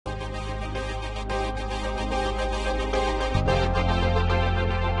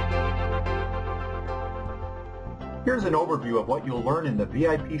Here's an overview of what you'll learn in the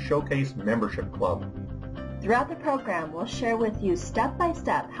VIP Showcase Membership Club. Throughout the program, we'll share with you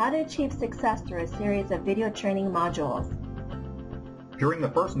step-by-step how to achieve success through a series of video training modules. During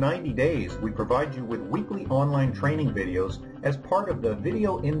the first 90 days, we provide you with weekly online training videos as part of the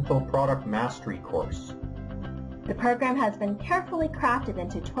Video Info Product Mastery course. The program has been carefully crafted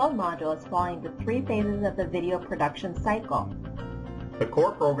into 12 modules following the 3 phases of the video production cycle. The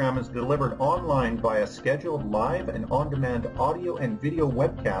core program is delivered online via scheduled live and on-demand audio and video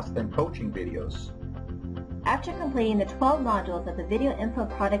webcasts and coaching videos. After completing the 12 modules of the Video Info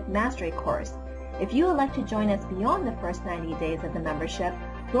Product Mastery course, if you would like to join us beyond the first 90 days of the membership,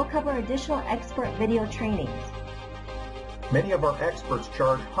 we'll cover additional expert video trainings. Many of our experts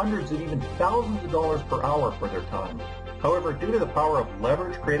charge hundreds and even thousands of dollars per hour for their time. However, due to the power of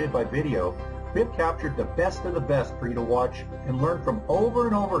leverage created by video, we have captured the best of the best for you to watch and learn from over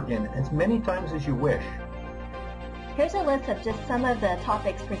and over again as many times as you wish. Here's a list of just some of the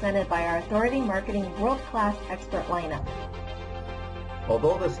topics presented by our Authority Marketing world-class expert lineup.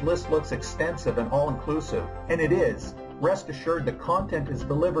 Although this list looks extensive and all-inclusive, and it is, rest assured the content is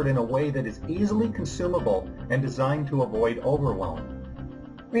delivered in a way that is easily consumable and designed to avoid overwhelm.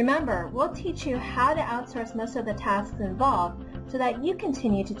 Remember, we'll teach you how to outsource most of the tasks involved so that you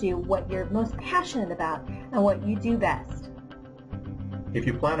continue to do what you're most passionate about and what you do best. If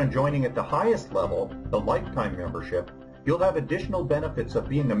you plan on joining at the highest level, the lifetime membership, you'll have additional benefits of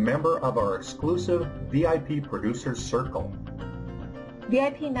being a member of our exclusive VIP Producers Circle.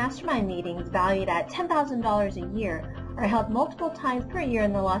 VIP Mastermind meetings valued at $10,000 a year are held multiple times per year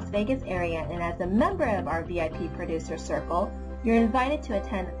in the Las Vegas area, and as a member of our VIP Producer Circle, you're invited to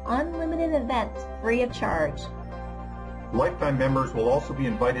attend unlimited events free of charge. Lifetime members will also be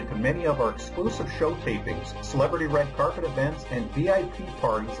invited to many of our exclusive show tapings, celebrity red carpet events, and VIP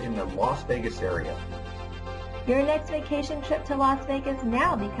parties in the Las Vegas area. Your next vacation trip to Las Vegas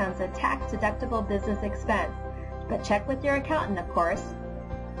now becomes a tax-deductible business expense, but check with your accountant, of course.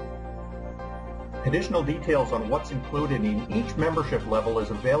 Additional details on what's included in each membership level is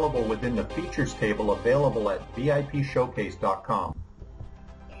available within the features table available at VIPShowcase.com.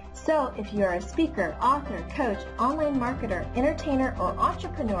 So, if you're a speaker, author, coach, online marketer, entertainer, or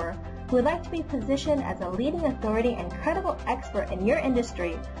entrepreneur who would like to be positioned as a leading authority and credible expert in your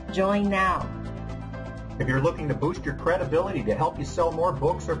industry, join now. If you're looking to boost your credibility to help you sell more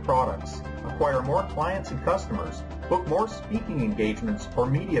books or products, acquire more clients and customers, book more speaking engagements or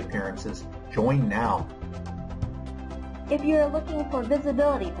media appearances, join now. If you're looking for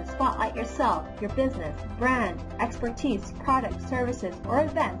visibility to spotlight yourself, your business, brand, expertise, products, services, or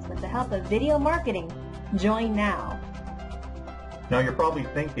events with the help of video marketing, join now. Now you're probably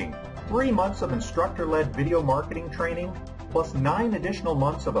thinking, 3 months of instructor-led video marketing training, plus 9 additional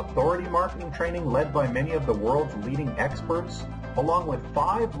months of authority marketing training led by many of the world's leading experts, along with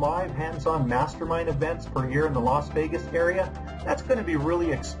 5 live hands-on mastermind events per year in the Las Vegas area, that's going to be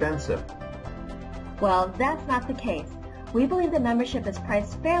really expensive. Well, that's not the case. We believe the membership is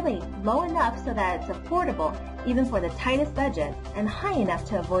priced fairly low enough so that it's affordable even for the tightest budget and high enough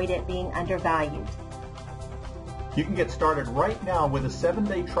to avoid it being undervalued. You can get started right now with a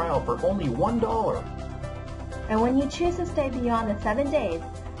 7-day trial for only $1. And when you choose to stay beyond the 7 days,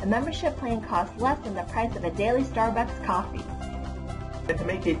 a membership plan costs less than the price of a daily Starbucks coffee. And to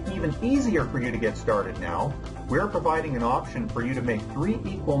make it even easier for you to get started now, we're providing an option for you to make 3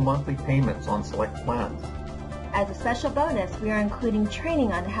 equal monthly payments on select plans. As a special bonus, we are including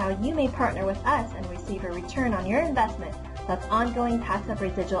training on how you may partner with us and receive a return on your investment plus ongoing passive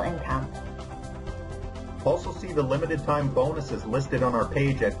residual income. Also see the limited time bonuses listed on our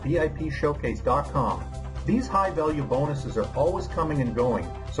page at VIPShowcase.com. These high-value bonuses are always coming and going,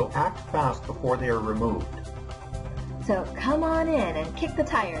 so act fast before they are removed. So come on in and kick the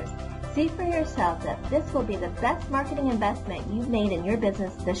tires. See for yourself that this will be the best marketing investment you've made in your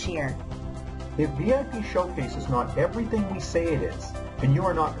business this year. If VIP Showcase is not everything we say it is, and you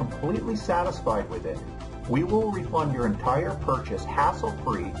are not completely satisfied with it, we will refund your entire purchase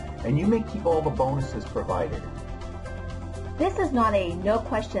hassle-free, and you may keep all the bonuses provided. This is not a no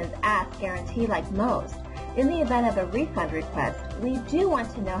questions asked guarantee like most. In the event of a refund request, we do want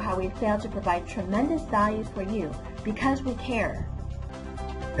to know how we failed to provide tremendous value for you because we care.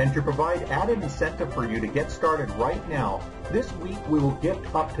 And to provide added incentive for you to get started right now, this week we will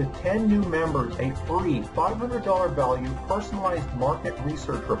gift up to 10 new members a free $500 value personalized market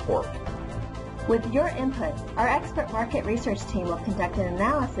research report. With your input, our expert market research team will conduct an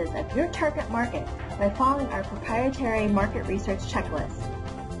analysis of your target market by following our proprietary market research checklist.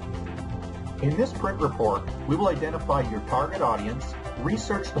 In this print report, we will identify your target audience,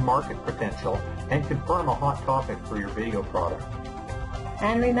 research the market potential, and confirm a hot topic for your video product.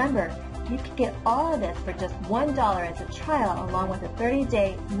 And remember, you can get all of this for just $1 as a trial, along with a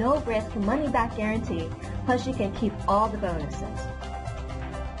 30-day, no-risk, money-back guarantee. Plus, you can keep all the bonuses.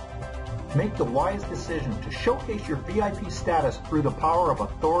 Make the wise decision to showcase your VIP status through the power of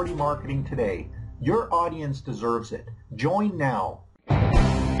authority marketing today. Your audience deserves it. Join now.